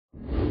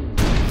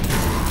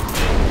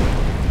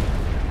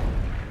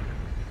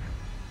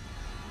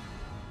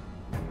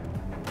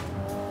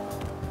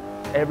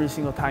every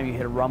single time you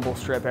hit a rumble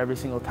strip, every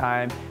single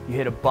time you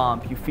hit a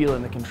bump, you feel it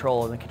in the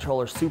control. And the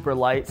controller's super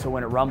light, so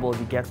when it rumbles,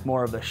 it gets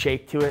more of a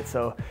shake to it,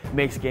 so it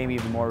makes the game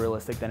even more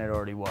realistic than it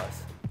already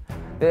was.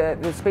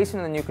 The spacing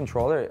in the new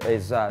controller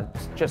is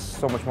just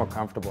so much more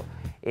comfortable.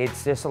 It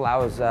just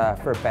allows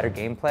for better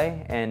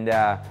gameplay and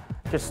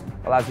just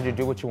allows you to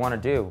do what you want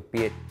to do,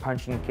 be it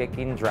punching,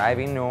 kicking,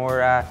 driving,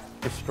 or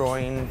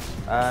destroying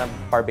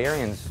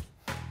barbarians.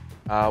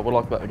 What I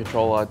like about the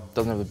controller, it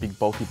doesn't have the big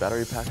bulky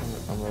battery pack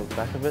on the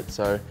back of it,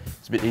 so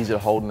it's a bit easier to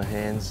hold in the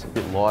hands, a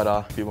bit lighter,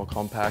 a bit more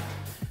compact,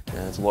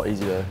 and it's a lot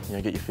easier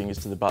to get your fingers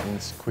to the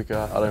buttons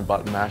quicker. I don't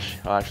button mash,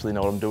 I actually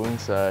know what I'm doing,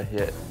 so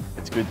yeah,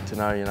 it's good to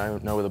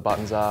know where the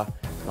buttons are,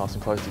 nice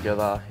and close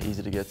together,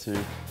 easy to get to,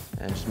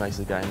 and just makes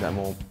the game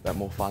that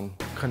more fun.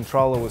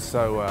 Controller was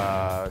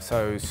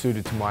so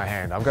suited to my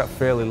hand. I've got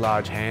fairly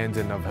large hands,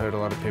 and I've heard a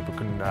lot of people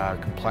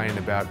complain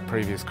about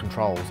previous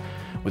controls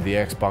with the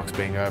Xbox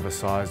being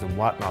oversized and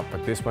whatnot,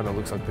 but this one, it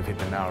looks like they've hit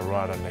the nail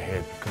right on the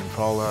head.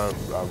 Controller,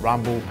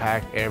 rumble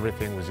pack,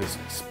 everything was just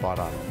spot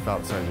on. It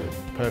felt so good.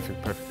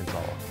 Perfect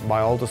controller.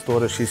 My oldest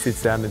daughter, she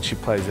sits down and she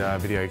plays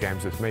video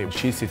games with me.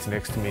 She sits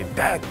next to me,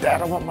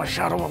 Dad, I want my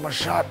shot,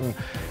 and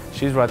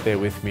she's right there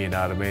with me, you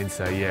know what I mean?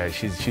 So yeah,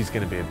 she's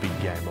gonna be a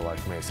big gamer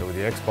like me. So with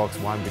the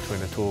Xbox One between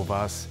the two of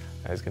us,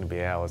 there's gonna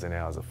be hours and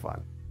hours of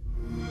fun.